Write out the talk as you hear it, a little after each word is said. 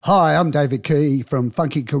Hi, I'm David Key from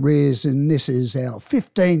Funky Careers, and this is our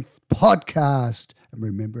 15th podcast. And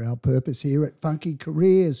remember, our purpose here at Funky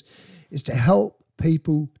Careers is to help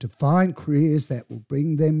people to find careers that will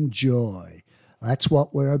bring them joy. That's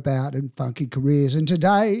what we're about in Funky Careers. And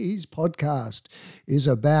today's podcast is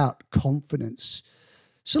about confidence.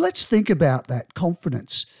 So let's think about that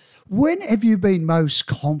confidence. When have you been most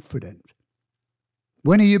confident?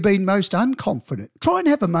 When have you been most unconfident? Try and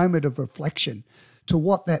have a moment of reflection to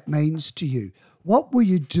what that means to you. What were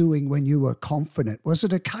you doing when you were confident? Was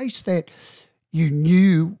it a case that you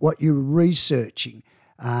knew what you were researching?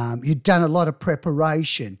 You'd done a lot of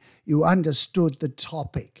preparation. You understood the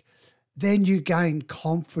topic. Then you gained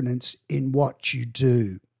confidence in what you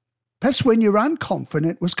do. Perhaps when you're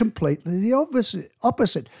unconfident, it was completely the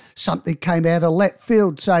opposite. Something came out of left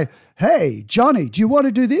field, say, "Hey, Johnny, do you want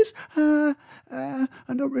to do this?" I'm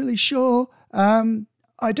not really sure.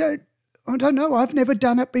 I don't know. I've never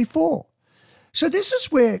done it before. So this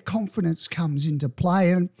is where confidence comes into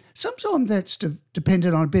play, and sometimes that's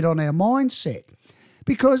dependent on a bit on our mindset,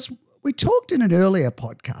 because we talked in an earlier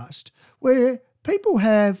podcast where people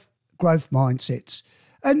have growth mindsets,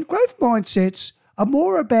 and growth mindsets are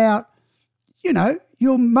more about,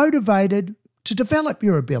 you're motivated to develop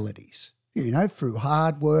your abilities, through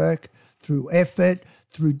hard work, through effort,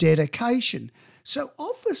 through dedication. So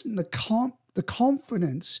often the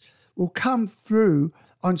confidence will come through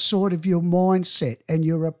on sort of your mindset and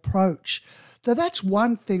your approach. So that's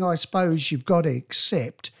one thing I suppose you've got to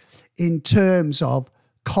accept in terms of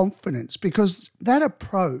confidence, because that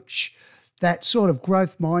approach, that sort of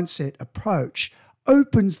growth mindset approach,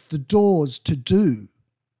 opens the doors to do.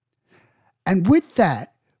 And with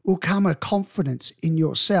that will come a confidence in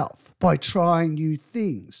yourself by trying new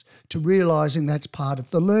things, to realising that's part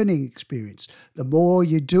of the learning experience. The more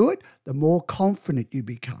you do it, the more confident you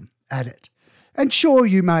become at it. And sure,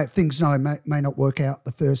 things may not work out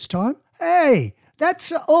the first time. Hey,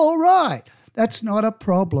 that's all right. That's not a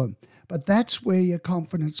problem. But that's where your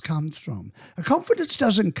confidence comes from. A confidence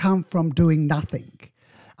doesn't come from doing nothing.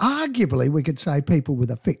 Arguably, we could say people with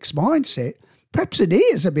a fixed mindset, perhaps it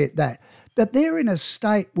is a bit that they're in a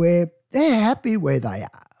state where they're happy where they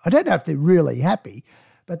are. I don't know if they're really happy,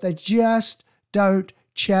 but they just don't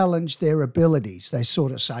challenge their abilities. They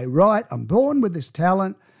sort of say, right, I'm born with this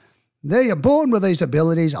talent. They are born with these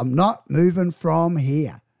abilities. I'm not moving from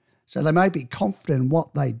here. So they may be confident in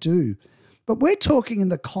what they do. But we're talking in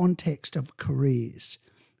the context of careers.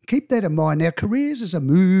 Keep that in mind. Now, careers is a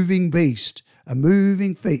moving beast, a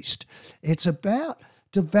moving feast. It's about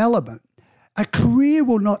development. A career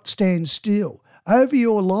will not stand still. Over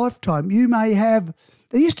your lifetime, you may have,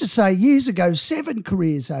 they used to say years ago, 7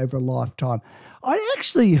 careers over a lifetime. I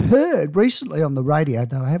actually heard recently on the radio,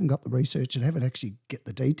 though I haven't got the research and haven't actually get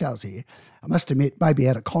the details here, I must admit, maybe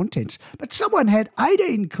out of contents, but someone had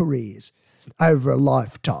 18 careers over a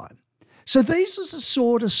lifetime. So this is the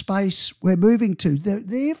sort of space we're moving to.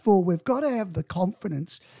 Therefore, we've got to have the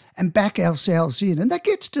confidence and back ourselves in. And that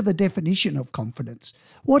gets to the definition of confidence.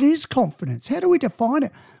 What is confidence? How do we define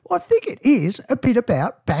it? Well, I think it is a bit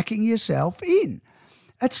about backing yourself in.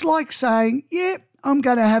 It's like saying, I'm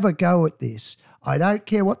going to have a go at this. I don't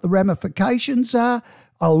care what the ramifications are.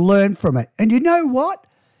 I'll learn from it. And you know what?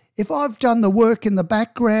 If I've done the work in the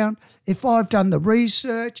background, if I've done the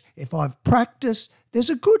research, if I've practiced, there's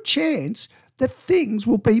a good chance that things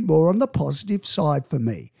will be more on the positive side for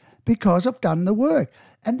me because I've done the work.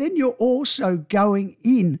 And then you're also going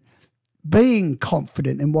in being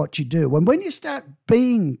confident in what you do. And when you start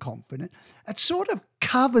being confident, it sort of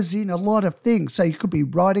covers in a lot of things. So you could be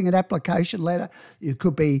writing an application letter, you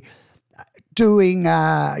could be doing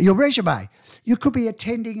your resume, you could be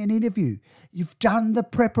attending an interview. You've done the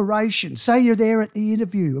preparation. Say you're there at the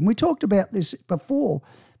interview, and we talked about this before,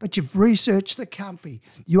 but you've researched the company.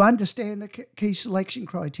 You understand the key selection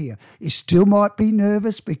criteria. You still might be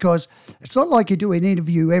nervous because it's not like you do an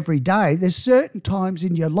interview every day. There's certain times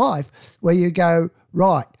in your life where you go,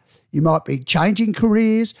 right, you might be changing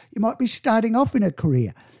careers. You might be starting off in a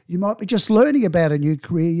career. You might be just learning about a new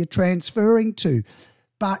career you're transferring to.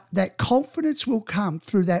 But that confidence will come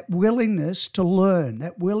through that willingness to learn,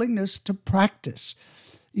 that willingness to practice.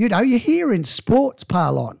 You hear in sports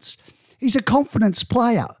parlance, he's a confidence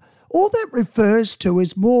player. All that refers to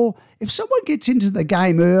is more, if someone gets into the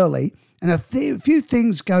game early and a few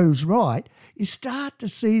things goes right, you start to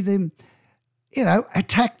see them,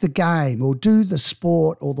 attack the game or do the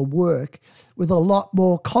sport or the work with a lot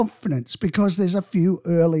more confidence because there's a few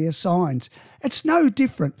earlier signs. It's no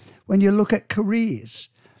different when you look at careers.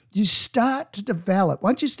 You start to develop.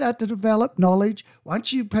 Once you start to develop knowledge,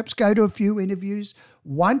 once you perhaps go to a few interviews,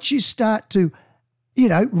 once you start to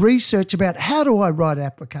research about how do I write an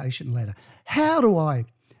application letter? How do I,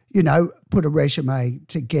 put a resume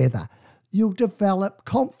together? You'll develop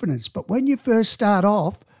confidence. But when you first start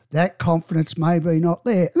off, that confidence may be not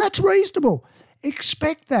there. And that's reasonable.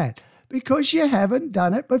 Expect that because you haven't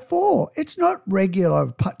done it before. It's not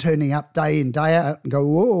regular turning up day in, day out and go,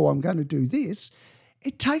 oh, I'm going to do this.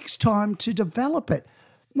 It takes time to develop it.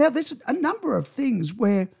 Now, there's a number of things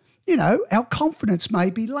where, our confidence may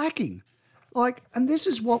be lacking. And this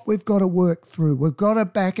is what we've got to work through. We've got to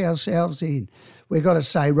back ourselves in. We've got to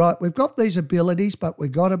say, right, we've got these abilities, but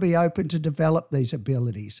we've got to be open to develop these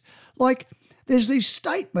abilities. There's these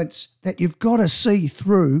statements that you've got to see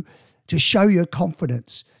through to show your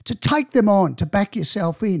confidence, to take them on, to back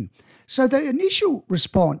yourself in. So the initial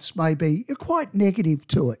response may be you're quite negative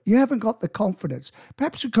to it. You haven't got the confidence,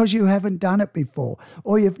 perhaps because you haven't done it before,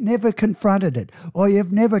 or you've never confronted it, or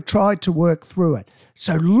you've never tried to work through it.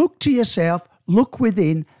 So look to yourself, look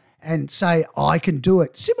within, and say, I can do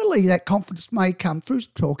it. Similarly, that confidence may come through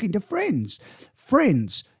talking to friends,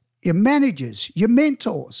 your managers, your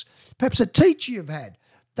mentors, perhaps a teacher you've had.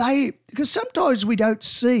 Because sometimes we don't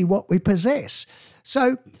see what we possess.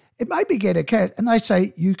 So it may be get a cat and they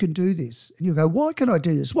say, you can do this. And you go, why can I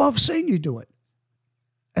do this? Well, I've seen you do it.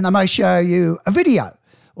 And they may show you a video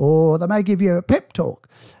or they may give you a pep talk.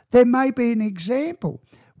 There may be an example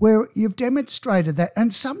where you've demonstrated that.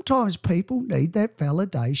 And sometimes people need that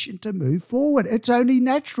validation to move forward. It's only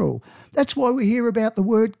natural. That's why we hear about the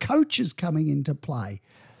word coaches coming into play.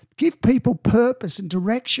 Give people purpose and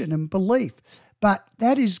direction and belief. But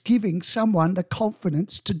that is giving someone the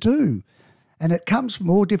confidence to do. And it comes from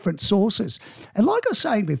all different sources. And like I was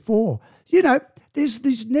saying before, there's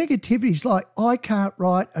these negativities like, I can't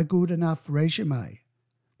write a good enough resume.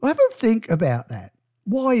 Well, have a think about that.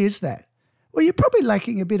 Why is that? Well, you're probably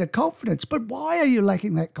lacking a bit of confidence. But why are you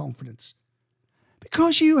lacking that confidence?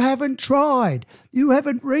 Because you haven't tried. You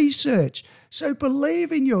haven't researched. So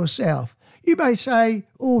believe in yourself. You may say,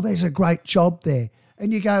 oh, there's a great job there.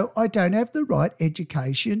 And you go, I don't have the right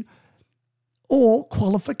education or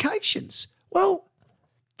qualifications. Well,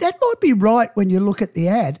 that might be right when you look at the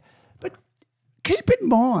ad, but keep in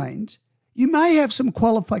mind, you may have some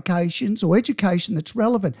qualifications or education that's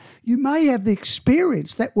relevant. You may have the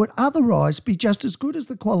experience that would otherwise be just as good as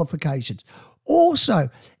the qualifications. Also,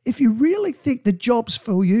 if you really think the job's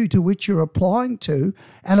for you to which you're applying to,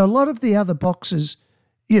 and a lot of the other boxes,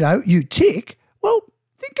 you tick, well,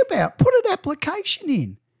 think about, put an application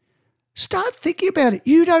in. Start thinking about it.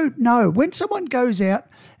 You don't know. When someone goes out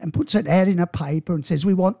and puts an ad in a paper and says,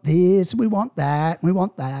 we want this, we want that, we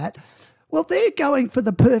want that, well, they're going for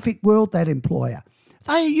the perfect world, that employer.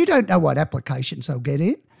 You don't know what applications they'll get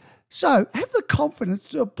in. So have the confidence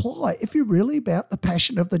to apply if you're really about the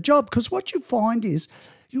passion of the job, because what you find is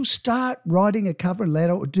you'll start writing a cover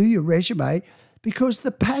letter or do your resume because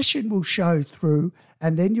the passion will show through,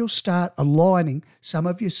 and then you'll start aligning some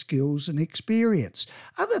of your skills and experience.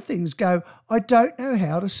 Other things go, I don't know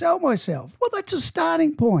how to sell myself. Well, that's a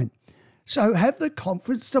starting point. So have the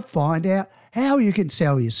confidence to find out how you can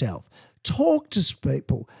sell yourself. Talk to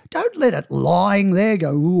people. Don't let it lying there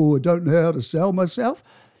go, oh, I don't know how to sell myself.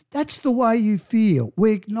 That's the way you feel.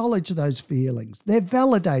 We acknowledge those feelings. They're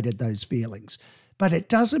validated, those feelings. But it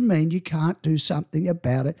doesn't mean you can't do something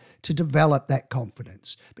about it to develop that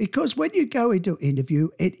confidence. Because when you go into an interview,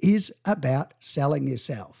 it is about selling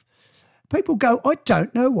yourself. People go, I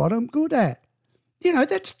don't know what I'm good at.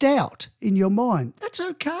 That's doubt in your mind. That's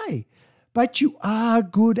okay. But you are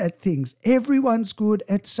good at things. Everyone's good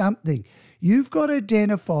at something. You've got to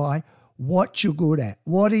identify what you're good at.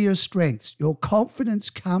 What are your strengths? Your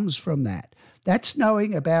confidence comes from that. That's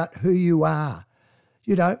knowing about who you are.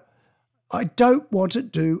 I don't want to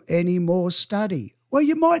do any more study. Well,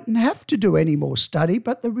 you mightn't have to do any more study,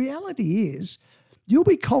 but the reality is you'll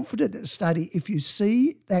be confident at study if you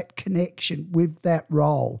see that connection with that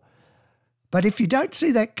role. But if you don't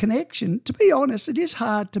see that connection, to be honest, it is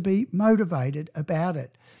hard to be motivated about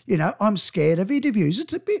it. I'm scared of interviews.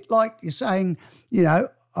 It's a bit like you're saying, I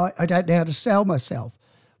don't know how to sell myself.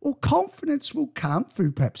 Well, confidence will come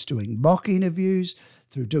through perhaps doing mock interviews,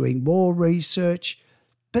 through doing more research.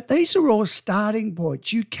 But these are all starting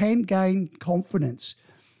points. You can gain confidence.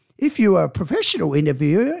 If you are a professional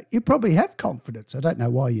interviewer, you probably have confidence. I don't know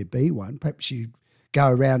why you'd be one. Perhaps you go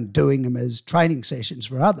around doing them as training sessions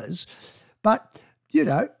for others. But,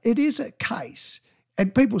 it is a case.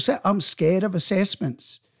 And people say, I'm scared of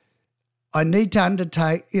assessments. I need to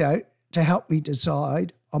undertake, to help me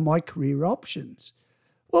decide on my career options.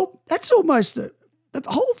 Well, that's almost the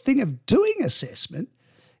whole thing of doing assessment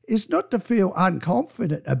is not to feel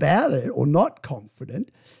unconfident about it or not confident.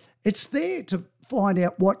 It's there find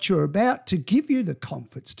out what you're about to give you the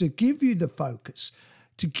confidence, to give you the focus,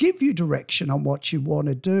 to give you direction on what you want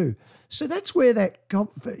to do. So that's where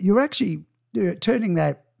you're actually turning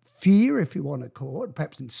that fear, if you want to call it,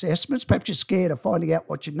 perhaps assessments, perhaps you're scared of finding out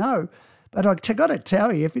what you know. But I've got to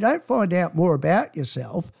tell you, if you don't find out more about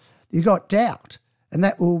yourself, you've got doubt, and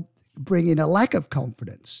that will bring in a lack of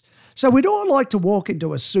confidence. So we'd all like to walk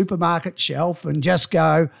into a supermarket shelf and just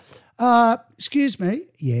go, excuse me,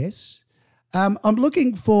 yes, I'm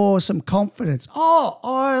looking for some confidence. Oh,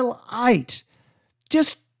 aisle 8,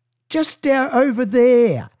 just down over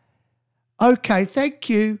there. Okay, thank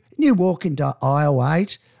you. And you walk into aisle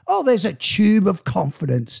 8. Oh, there's a tube of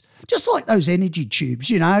confidence, just like those energy tubes,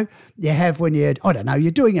 you have when you're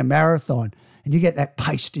doing a marathon and you get that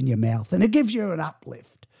paste in your mouth and it gives you an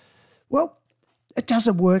uplift. Well, it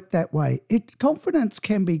doesn't work that way. Confidence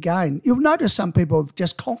can be gained. You'll notice some people are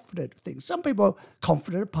just confident of things. Some people are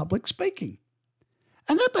confident of public speaking.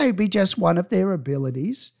 And that may be just one of their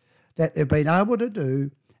abilities that they've been able to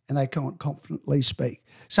do and they can't confidently speak.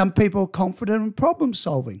 Some people are confident in problem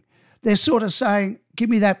solving. They're sort of saying, give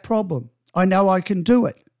me that problem. I know I can do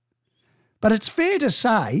it. But it's fair to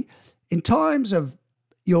say, in times of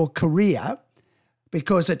your career,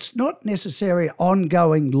 because it's not necessarily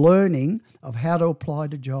ongoing learning of how to apply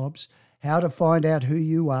to jobs, how to find out who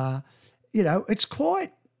you are, it's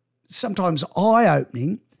quite sometimes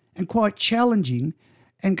eye-opening and quite challenging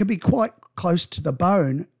and can be quite close to the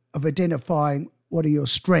bone of identifying what are your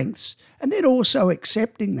strengths and then also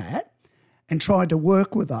accepting that and trying to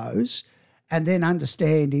work with those and then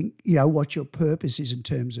understanding, what your purpose is in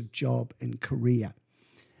terms of job and career.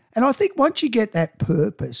 And I think once you get that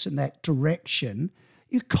purpose and that direction,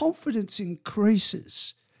 your confidence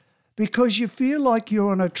increases because you feel like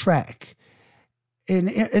you're on a track.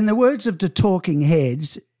 In the words of the Talking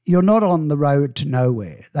Heads, you're not on the road to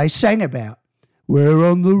nowhere. They sang about, we're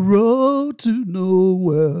on the road to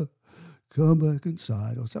nowhere, come back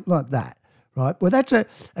inside, or something like that, right? Well, that's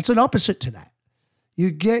an opposite to that.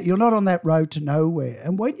 You're not on that road to nowhere.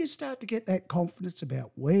 And when you start to get that confidence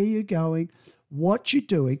about where you're going, what you're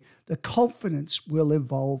doing, the confidence will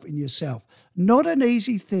evolve in yourself. Not an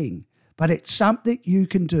easy thing, but it's something you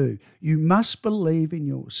can do. You must believe in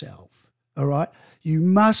yourself, all right? You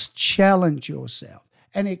must challenge yourself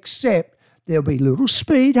and accept there'll be little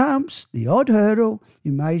speed humps, the odd hurdle,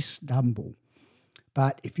 you may stumble.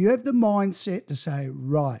 But if you have the mindset to say,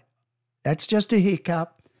 right, that's just a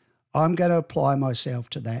hiccup, I'm going to apply myself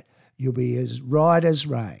to that, you'll be as right as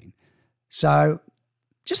rain. So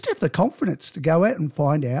just have the confidence to go out and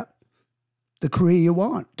find out the career you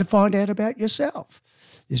want, to find out about yourself.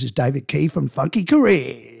 This is David Key from Funky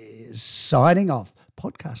Careers, signing off.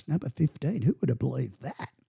 Podcast number 15. Who would have believed that?